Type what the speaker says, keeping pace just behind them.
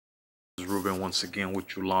Ruben once again with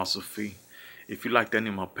Ulosophy. If you liked any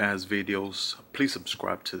of my past videos, please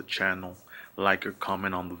subscribe to the channel, like or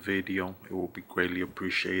comment on the video. It will be greatly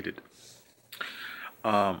appreciated.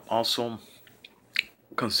 Also,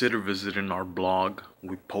 consider visiting our blog.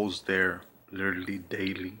 We post there literally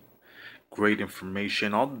daily. Great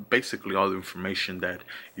information, basically all the information that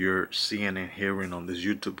you're seeing and hearing on this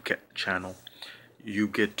YouTube channel. You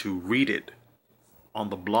get to read it on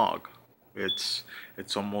the blog. It's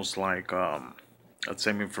almost like that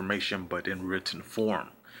same information but in written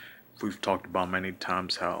form. We've talked about many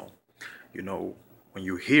times how, when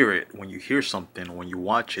you hear it, when you hear something, when you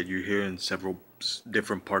watch it, you hear in several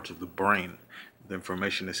different parts of the brain. The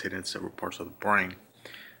information is hidden in several parts of the brain.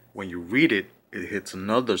 When you read it, it hits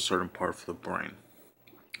another certain part of the brain,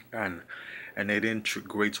 and it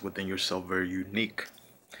integrates within yourself very unique.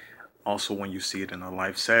 Also, when you see it in a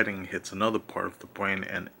live setting, it hits another part of the brain,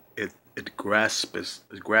 and it grasps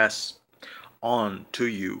on to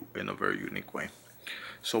you in a very unique way.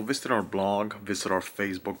 So visit our blog, visit our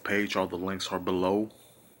Facebook page. All the links are below.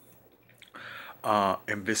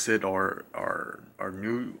 And visit our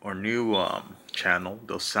new channel,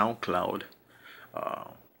 the SoundCloud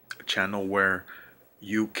channel, where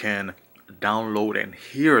you can download and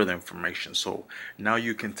hear the information. So now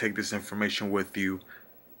you can take this information with you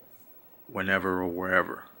whenever or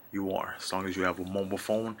wherever you are, as long as you have a mobile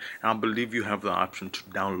phone. And I believe you have the option to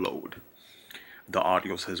download the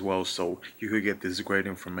audios as well, so you could get this great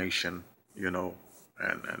information,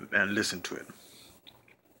 and listen to it.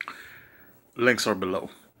 Links are below.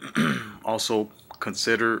 Also,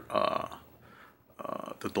 consider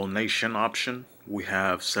the donation option. We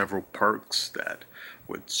have several perks that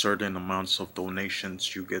with certain amounts of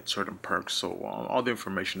donations you get certain perks. So all the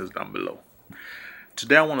information is down below.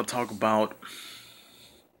 Today I want to talk about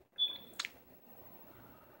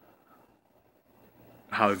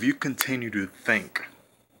how if you continue to think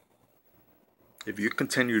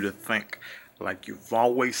like you've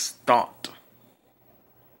always thought,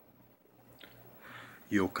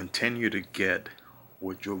 you'll continue to get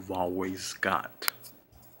what you've always got.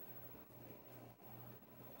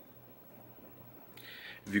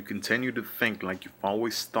 If you continue to think like you've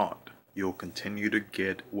always thought, you'll continue to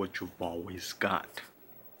get what you've always got.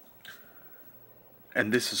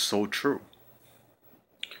 And this is so true.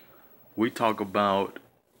 We talk about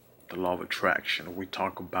the law of attraction. We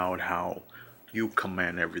talk about how you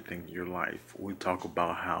command everything in your life. We talk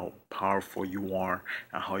about how powerful you are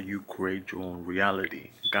and how you create your own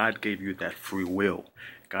reality. God gave you that free will.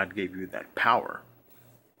 God gave you that power.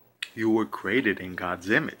 You were created in God's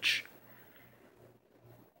image.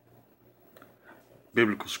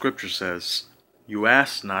 Biblical scripture says, you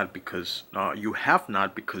ask not because you have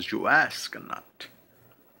not because you ask not.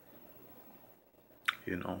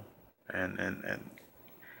 And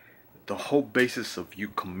the whole basis of you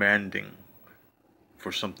commanding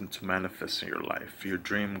for something to manifest in your life, your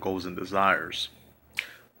dream, goals, and desires.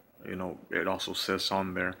 It also says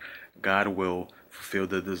on there, God will fulfill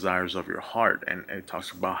the desires of your heart, and it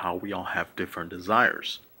talks about how we all have different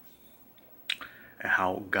desires and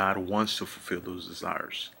how God wants to fulfill those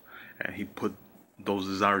desires, and He put those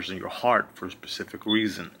desires in your heart for a specific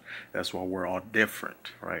reason. That's why we're all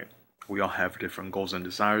different, right? We all have different goals and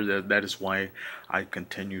desires. That is why I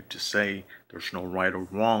continue to say there's no right or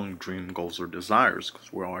wrong dream, goals, or desires,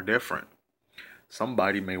 because we're all different.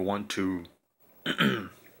 Somebody may want to,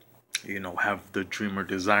 have the dream or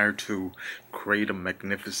desire to create a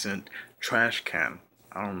magnificent trash can.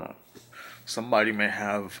 I don't know. Somebody may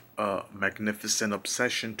have a magnificent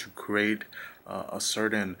obsession to create a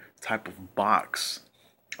certain type of box,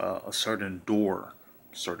 a certain door,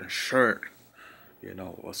 a certain shirt,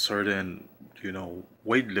 a certain,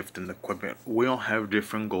 weightlifting equipment. We all have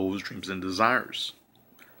different goals, dreams, and desires.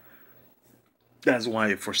 That's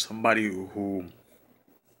why for somebody who,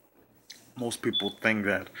 most people think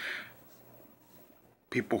that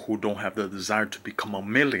people who don't have the desire to become a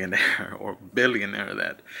millionaire or billionaire,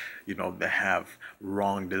 that, they have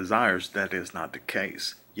wrong desires. That is not the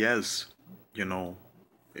case. Yes,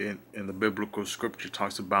 in the biblical scripture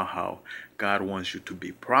talks about how God wants you to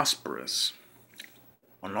be prosperous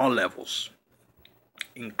on all levels,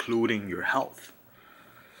 including your health.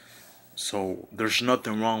 So there's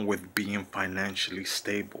nothing wrong with being financially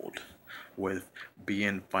stable, with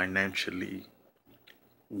being financially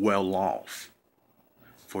well off,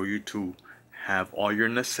 for you to have all your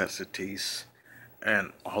necessities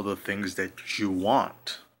and all the things that you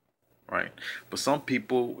want, right? But some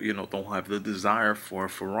people, don't have the desire for a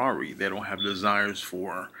Ferrari. They don't have desires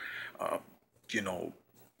for,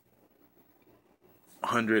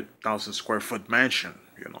 100,000 square foot mansion,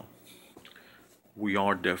 We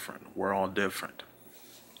are different. We're all different.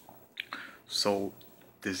 So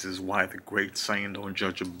this is why the great saying, don't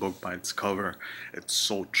judge a book by its cover. It's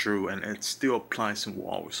so true, and it still applies and will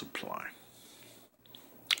always apply.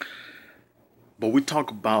 But we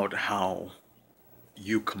talk about how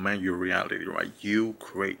you command your reality, right? You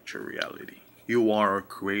create your reality. You are a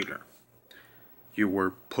creator. You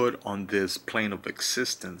were put on this plane of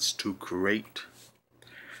existence to create.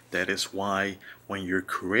 That is why when you're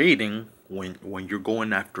creating, when you're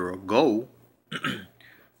going after a goal,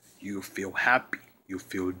 you feel happy, you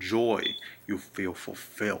feel joy, you feel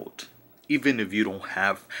fulfilled. Even if you don't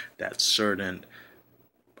have that certain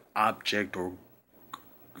object or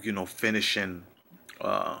finishing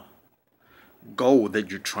uh, goal that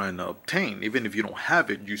you're trying to obtain, even if you don't have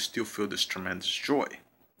it, you still feel this tremendous joy.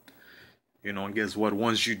 And guess what?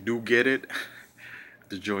 Once you do get it,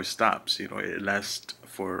 the joy stops. It lasts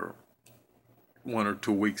for 1 or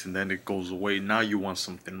 2 weeks and then it goes away. Now you want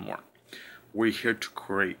something more. We're here to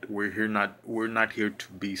create. We're not here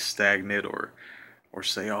to be stagnant or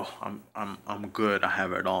say, oh, I'm good, I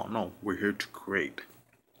have it all. No, we're here to create.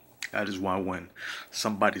 That is why when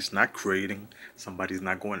somebody's not creating, somebody's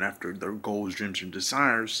not going after their goals, dreams, and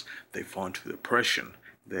desires, they fall into depression.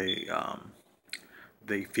 They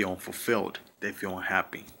feel unfulfilled. They feel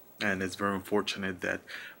unhappy. And it's very unfortunate that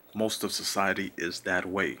most of society is that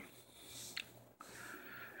way.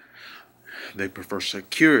 They prefer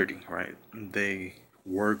security, right? They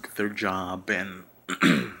work their job and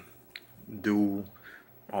do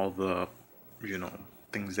all the,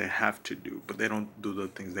 things they have to do, but they don't do the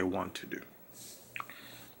things they want to do.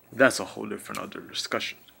 That's a whole different other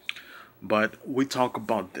discussion. But we talk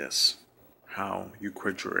about this, how you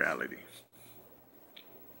create your reality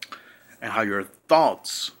and how your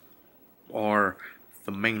thoughts are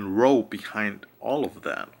the main role behind all of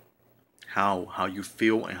that. How you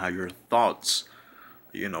feel and how your thoughts,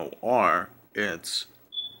 are, it's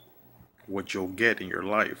what you'll get in your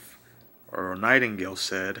life. Or Nightingale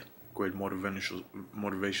said, great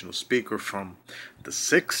motivational speaker from the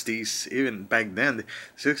 60s, even back then, the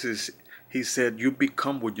 60s, he said, you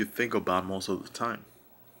become what you think about most of the time.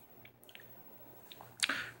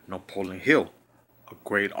 Napoleon Hill, a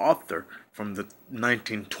great author from the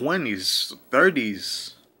 1920s,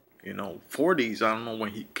 30s, 40s. I don't know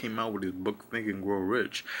when he came out with his book Think and Grow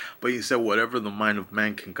Rich, but he said whatever the mind of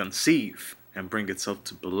man can conceive and bring itself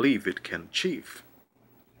to believe, it can achieve.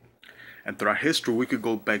 And throughout history, we could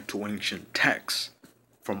go back to ancient texts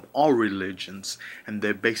from all religions, and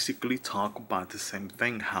they basically talk about the same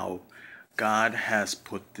thing, how God has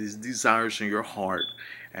put these desires in your heart,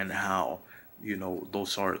 and how,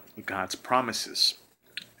 those are God's promises,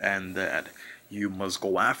 and that you must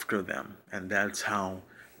go after them, and that's how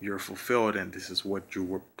you're fulfilled, and this is what you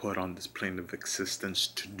were put on this plane of existence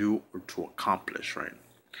to do or to accomplish, right?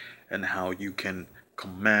 And how you can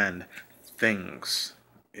command things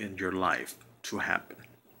in your life to happen.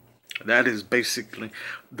 That is basically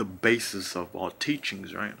the basis of all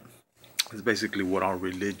teachings, right? It's basically what our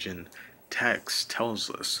religion text tells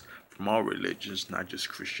us from all religions, not just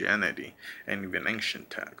Christianity, and even ancient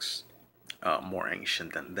texts, more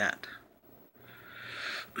ancient than that.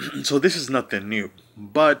 So this is nothing new,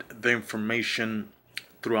 but the information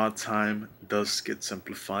throughout time does get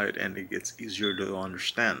simplified and it gets easier to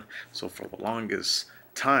understand. So for the longest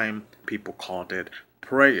time, people called it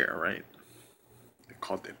prayer, right? They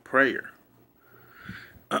called it prayer.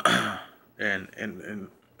 and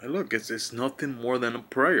look, it's nothing more than a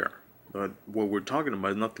prayer. But what we're talking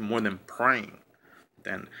about is nothing more than praying,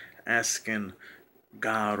 than asking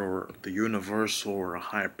God or the universe or a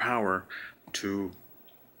higher power to,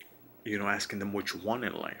 asking them what you want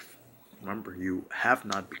in life. Remember, you have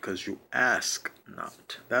not because you ask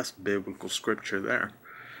not. That's biblical scripture there.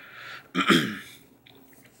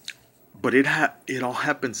 But it all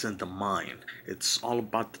happens in the mind. It's all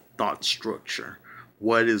about the thought structure.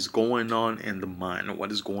 What is going on in the mind?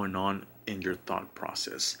 What is going on in your thought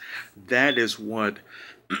process? That is what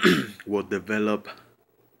will develop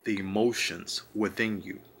the emotions within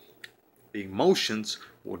you. The emotions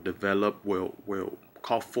will develop, will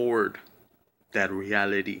call forward that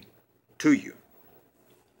reality to you.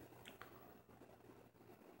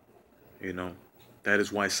 That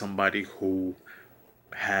is why somebody who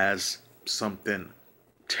has something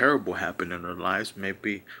terrible happen in their lives,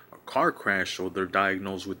 maybe a car crash, or they're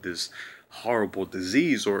diagnosed with this horrible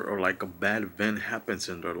disease, or like a bad event happens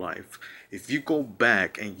in their life. If you go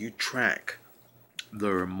back and you track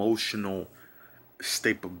their emotional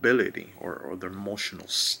stability or their emotional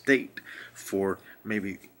state for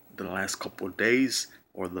maybe the last couple of days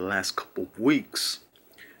or the last couple of weeks,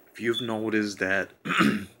 if you've noticed that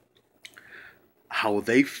how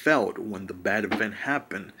they felt when the bad event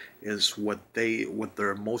happened is what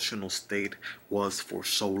their emotional state was for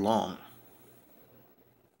so long.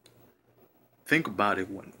 Think about it.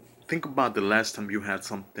 Think about the last time you had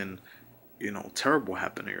something, terrible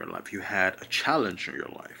happen in your life. You had a challenge in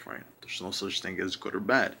your life, right? There's no such thing as good or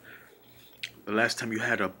bad. The last time you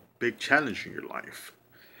had a big challenge in your life,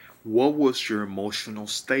 what was your emotional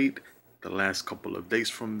state the last couple of days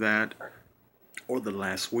from that, or the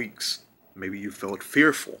last weeks? Maybe you felt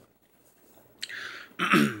fearful.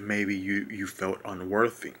 Maybe you felt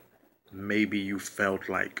unworthy. Maybe you felt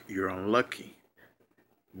like you're unlucky.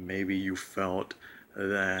 Maybe you felt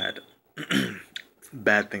that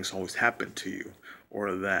bad things always happen to you,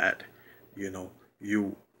 or that you know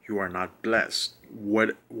you you are not blessed.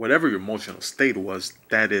 Whatever your emotional state was,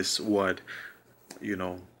 that is what you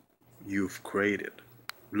know you've created.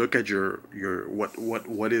 Look at your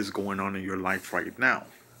what is going on in your life right now.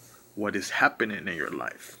 What is happening in your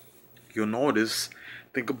life? You'll notice.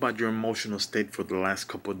 Think about your emotional state for the last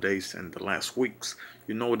couple of days and the last weeks.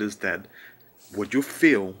 You notice that what you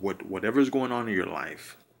feel, whatever is going on in your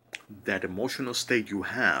life, that emotional state you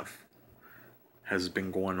have has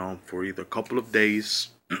been going on for either a couple of days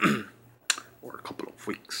or a couple of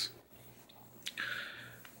weeks.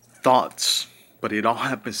 Thoughts, but it all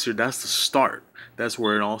happens here. That's the start. That's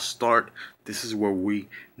where it all starts. This is where we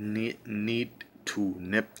need to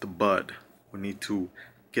nip the bud. We need to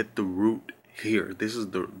get the root here. This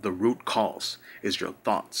is the root cause. Is your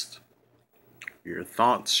thoughts. Your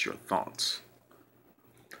thoughts. Your thoughts.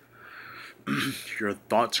 Your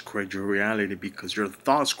thoughts create your reality, because your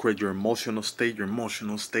thoughts create your emotional state. Your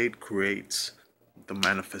emotional state creates the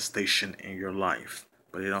manifestation in your life.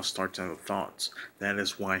 But it all starts in the thoughts. That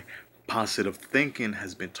is why positive thinking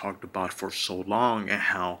has been talked about for so long, and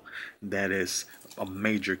how that is a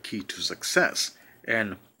major key to success.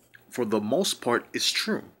 And for the most part, it's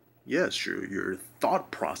true. Yes, your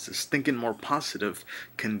thought process, thinking more positive,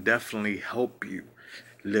 can definitely help you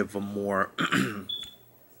live a more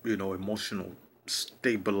emotional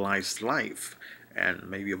stabilized life, and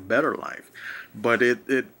maybe a better life. But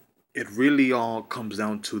it really all comes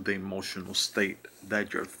down to the emotional state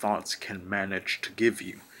that your thoughts can manage to give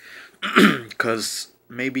you. Because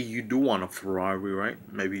maybe you do want a Ferrari, right?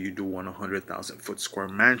 Maybe you do want 100,000 foot square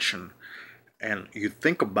mansion, and you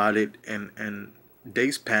think about it, and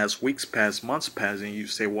days pass, weeks pass, months pass, and you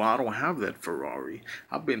say, well, I don't have that Ferrari.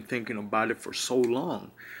 I've been thinking about it for so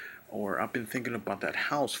long. Or I've been thinking about that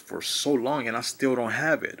house for so long, and I still don't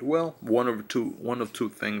have it. Well, one of two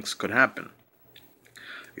things could happen.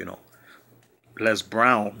 You know, Les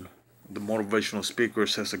Brown, the motivational speaker,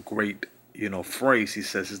 says a great, phrase. He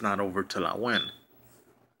says, "It's not over till I win,"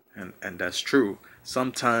 and that's true.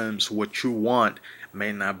 Sometimes what you want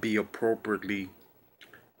may not be appropriately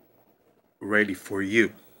ready for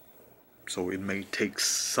you, so it may take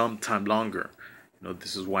some time longer.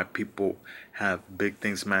 This is why people have big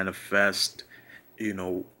things manifest,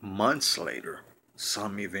 months later,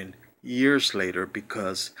 some even years later,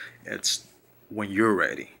 because it's when you're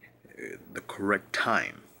ready, the correct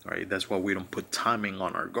time, right? That's why we don't put timing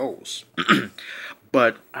on our goals.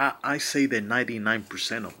 But I say that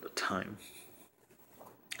 99% of the time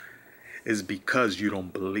is because you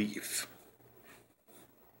don't believe.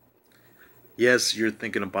 Yes, you're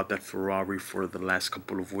thinking about that Ferrari for the last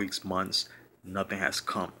couple of weeks, months. Nothing has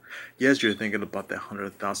come. Yes, you're thinking about that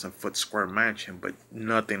 100,000 foot square mansion, but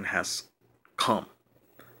nothing has come,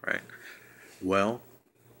 right? Well,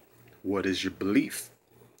 what is your belief?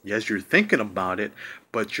 Yes, you're thinking about it,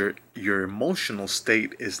 but your emotional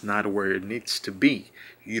state is not where it needs to be.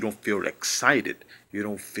 You don't feel excited. You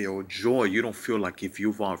don't feel joy. You don't feel like if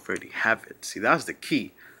you've already have it. See, that's the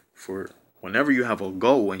key for whenever you have a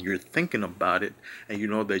goal and you're thinking about it, and you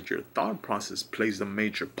know that your thought process plays a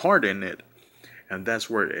major part in it, and that's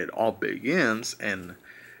where it all begins. And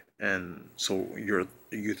so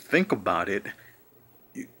you think about it.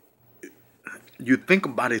 You, you think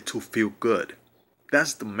about it to feel good.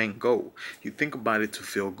 That's the main goal. You think about it to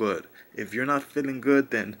feel good. If you're not feeling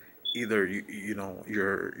good, then either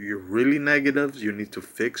you're really negative. You need to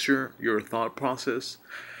fix your thought process,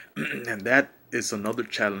 and that is another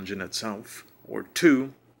challenge in itself. Or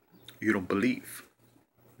two, you don't believe.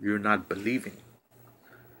 You're not believing.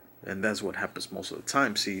 And that's what happens most of the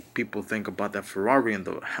time. See, people think about that Ferrari in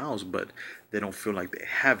the house, but they don't feel like they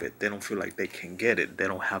have it. They don't feel like they can get it. They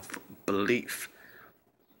don't have belief.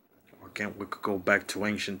 Again, we could go back to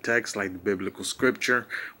ancient texts like the biblical scripture,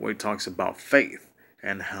 where it talks about faith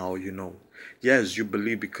and how, yes, you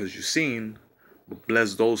believe because you've seen, but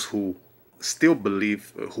bless those who still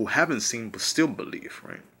believe, who haven't seen but still believe,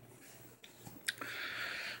 right?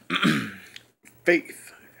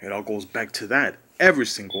 faith. It all goes back to that. Every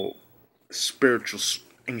single spiritual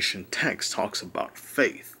ancient text talks about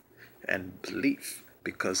faith and belief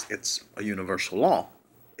because it's a universal law.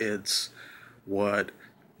 It's what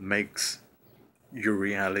makes your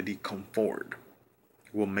reality come forward,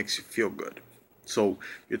 what makes you feel good. So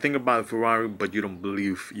you think about a Ferrari, but you don't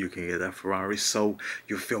believe you can get that Ferrari, so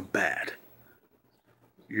you feel bad.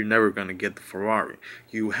 You're never going to get the Ferrari.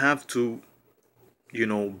 You have to,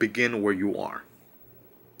 begin where you are.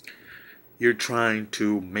 You're trying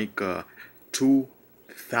to make a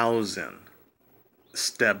 2,000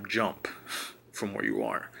 step jump from where you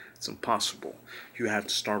are. It's impossible. You have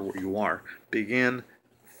to start where you are. Begin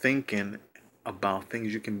thinking about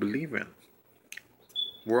things you can believe in.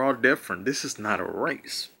 We're all different. This is not a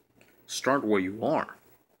race. Start where you are.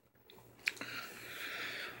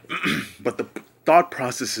 But the thought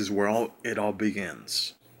process is where it all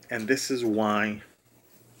begins. And this is why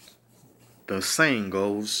the saying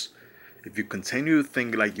goes, if you continue to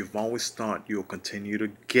think like you've always thought, you'll continue to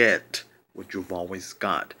get what you've always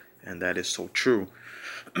got. And that is so true.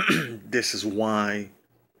 This is why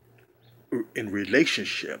in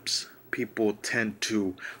relationships, people tend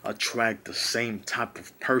to attract the same type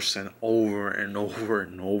of person over and over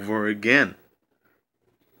and over again.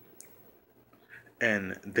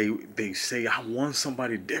 And they say, I want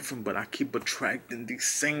somebody different, but I keep attracting these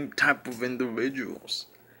same type of individuals.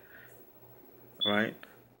 Right?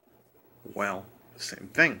 Well, same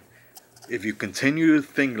thing. If you continue to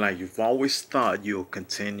think like you've always thought, you'll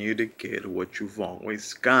continue to get what you've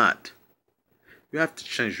always got. You have to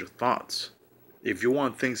change your thoughts. If you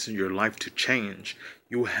want things in your life to change,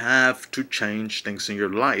 you have to change things in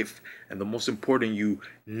your life. And the most important you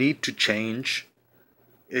need to change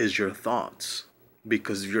is your thoughts.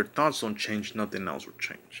 Because if your thoughts don't change, nothing else will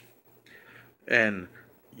change. And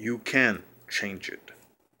you can change it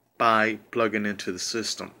by plugging into the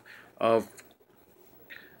system of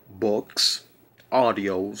books,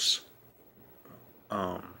 audios,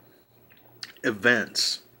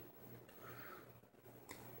 events,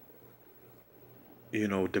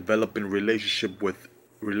 developing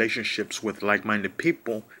relationships with like-minded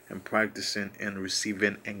people, and practicing and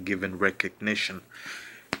receiving and giving recognition.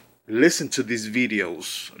 Listen to these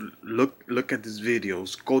videos. Look at these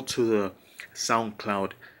videos. Go to the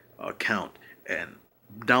SoundCloud account and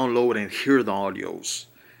download and hear the audios.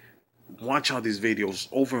 Watch all these videos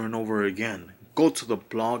over and over again. Go to the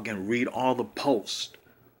blog and read all the posts.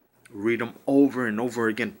 Read them over and over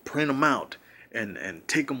again. Print them out and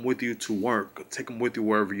take them with you to work. Take them with you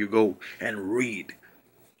wherever you go and read.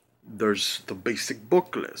 There's the basic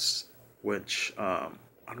book list, which I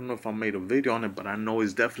don't know if I made a video on it, but I know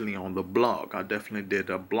it's definitely on the blog. I definitely did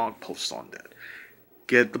a blog post on that.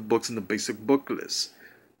 Get the books in the basic book list.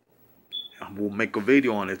 I will make a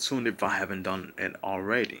video on it soon if I haven't done it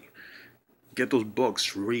already. Get those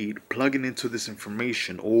books, read, plug it into this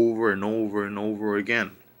information over and over and over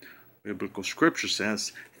again. Biblical scripture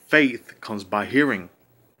says, faith comes by hearing.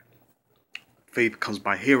 Faith comes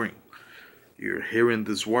by hearing. You're hearing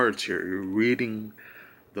these words here. You're reading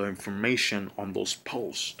the information on those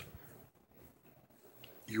posts.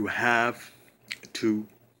 You have to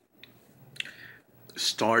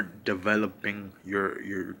start developing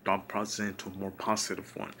your thought process into a more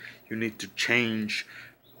positive one. You need to change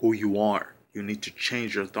who you are. You need to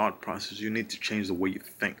change your thought process. You need to change the way you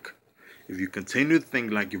think. If you continue to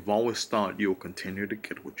think like you've always thought, you'll continue to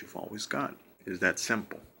get what you've always got. It's that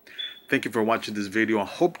simple. Thank you for watching this video. I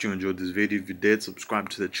hope you enjoyed this video. If you did, subscribe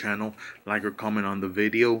to the channel, like or comment on the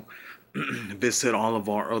video. Visit all of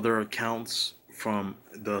our other accounts, from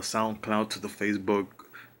the SoundCloud to the Facebook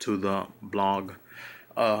to the blog,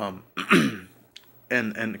 and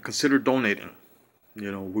consider donating.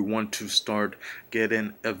 We want to start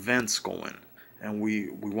getting events going, and we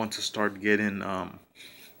want to start getting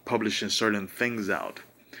publishing certain things out,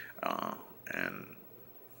 and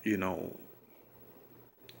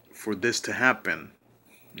for this to happen,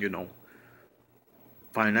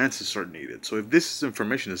 finances are needed. So if this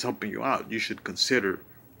information is helping you out, you should consider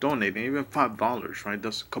donating, even $5, right?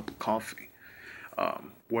 That's a cup of coffee.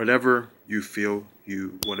 Whatever you feel,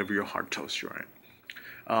 whatever your heart tells you, right?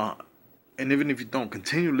 And even if you don't,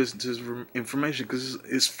 continue listening to this information, because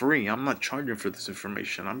it's free. I'm not charging for this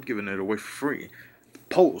information. I'm giving it away for free.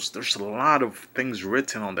 Post, there's a lot of things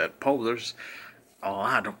written on that post. There's a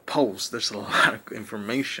lot of posts. There's a lot of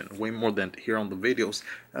information, way more than here on the videos.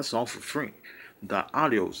 That's all for free. The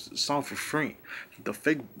audios, it's all for free. The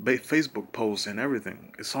Facebook posts and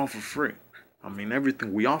everything, it's all for free. I mean,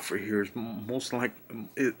 everything we offer here is most like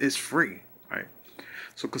it's free, right?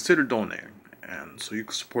 So consider donating, and so you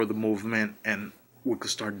can support the movement and we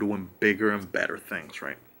could start doing bigger and better things,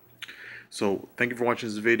 right? So thank you for watching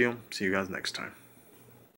this video. See you guys next time.